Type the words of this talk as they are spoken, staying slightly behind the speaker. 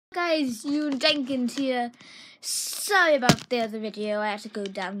Guys, Ewan Jenkins here. Sorry about the other video. I had to go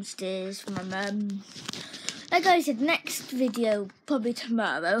downstairs for my mum. Like I said, next video probably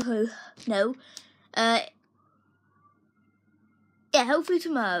tomorrow. Hopefully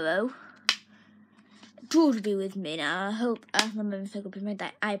tomorrow. George will be with me now. I hope my mum if I could put my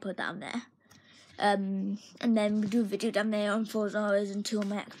iPod down there. And then we do a video down there on Forza Horizon 2 on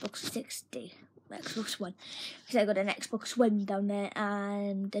my Xbox 60. Xbox One, because I got an Xbox One down there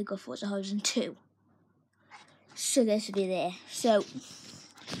and I got Forza Horizon 2, so this will be there. So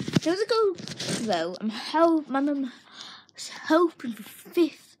there was a go through. My mum was hoping for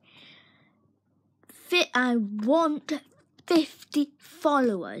I want 50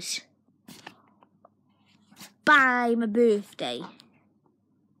 followers by my birthday,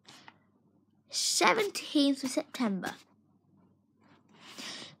 17th of September.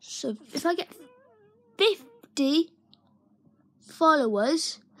 So if I get 50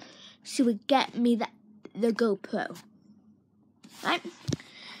 followers, she would get me the GoPro. Right?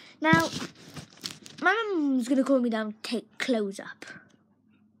 Now, my mum's going to call me down to take clothes up.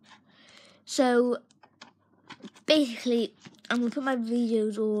 So, basically, I'm going to put my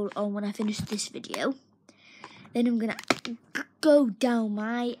videos all on when I finish this video. Then I'm going to go down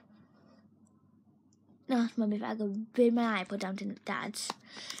ask Mum if I can bring my iPod down to Dad's,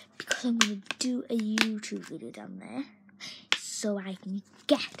 because I'm going to do a YouTube video down there so I can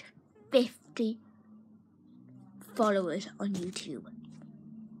get 50 followers on YouTube.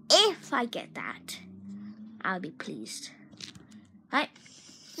 If I get that, I'll be pleased. Right,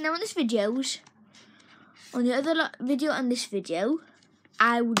 now on the other video and this video,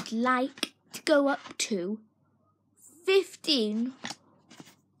 I would like to go up to 15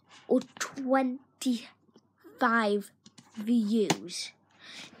 or 25 views.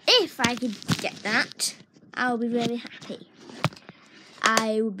 If I could get that, I'll be very happy.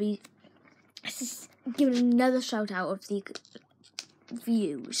 I would be giving another shout out of the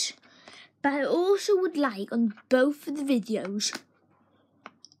views. But I also would like on both of the videos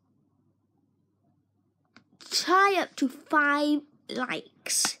try up to 5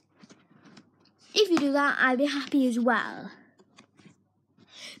 likes. If you do that, I'd be happy as well.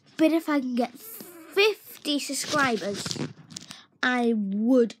 But if I can get 50 subscribers, I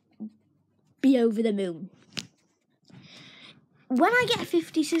would be over the moon. When I get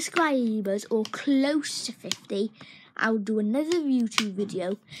 50 subscribers or close to 50, I'll do another YouTube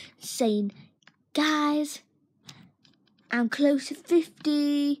video saying, guys, I'm close to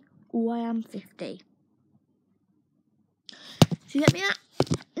 50 or I am 50. So you get me that?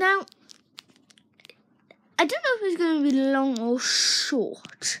 Now, I don't know if it's going to be long or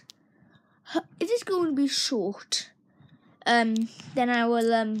short. If it's going to be short, then I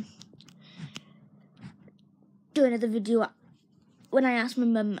will do another video. When I ask my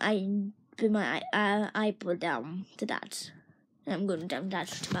mum, I bring my iPod down to Dad's. I'm going down to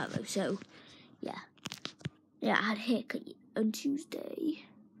Dad's tomorrow, so yeah. Yeah, I had a haircut on Tuesday.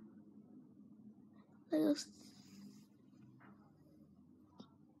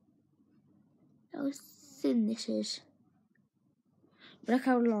 How thin this is. But look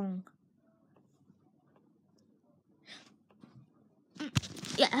how long.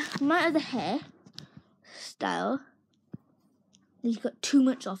 Yeah, my other hair style, he's got too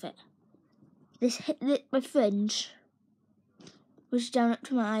much of it. My fringe was down up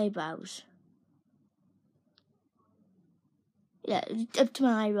to my eyebrows. Yeah, up to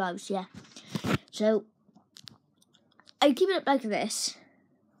my eyebrows, yeah. So, I keep it up like this,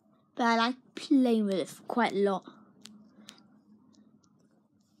 but I like playing with it quite a lot.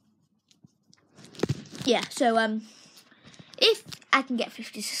 Yeah, so, if I can get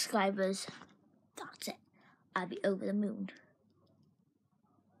 50 subscribers, that's it. I'll be over the moon.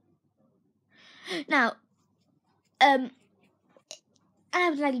 Now, I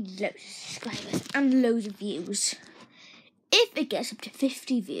have like loads of subscribers and loads of views. If it gets up to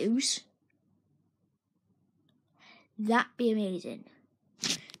 50 views, that'd be amazing.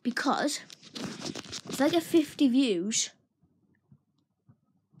 Because if I get 50 views,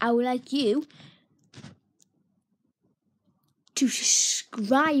 I would like you to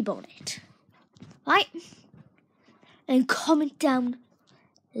subscribe on it, right? And comment down,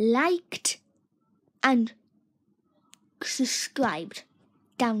 liked and subscribed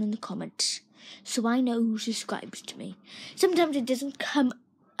down in the comments, so I know who subscribes to me. Sometimes it doesn't come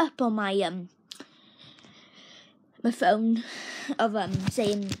up on my my phone of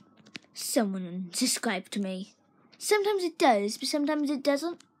saying someone subscribed to me. Sometimes it does, but sometimes it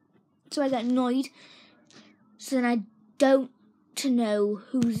doesn't. So I get annoyed. So then I don't know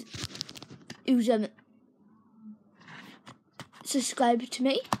who's subscribe to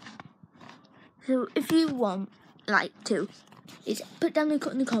me. So if you want to, is put down in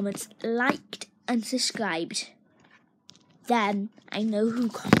the comments, liked and subscribed. Then I know who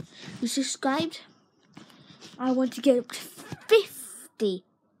subscribed. I want to get up to 50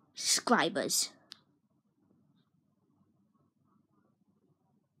 subscribers.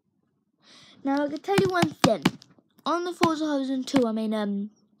 Now I can tell you one thing. On the Forza Horizon 2, I mean,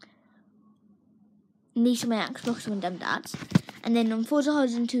 these are my Xbox One and Dad's. And then on Forza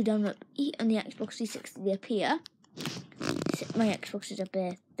Horizon 2 down up on the Xbox 360, they appear. My Xbox is up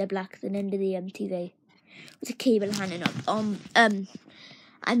there. They're black at the end of the TV. With a cable hanging up. I'm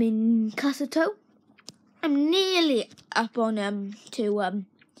in Casato. I'm nearly up on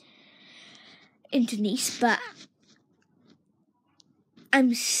into Nice, but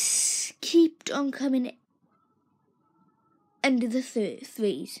I'm kept on coming under the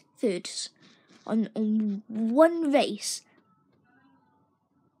thirds on one race.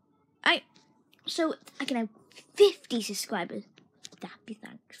 So I can have 50 subscribers. That'd be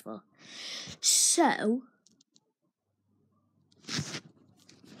thankful. So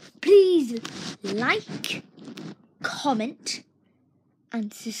please like, comment,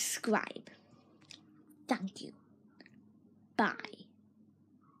 and subscribe. Thank you. Bye.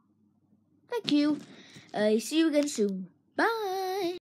 Thank you. See you again soon. Bye.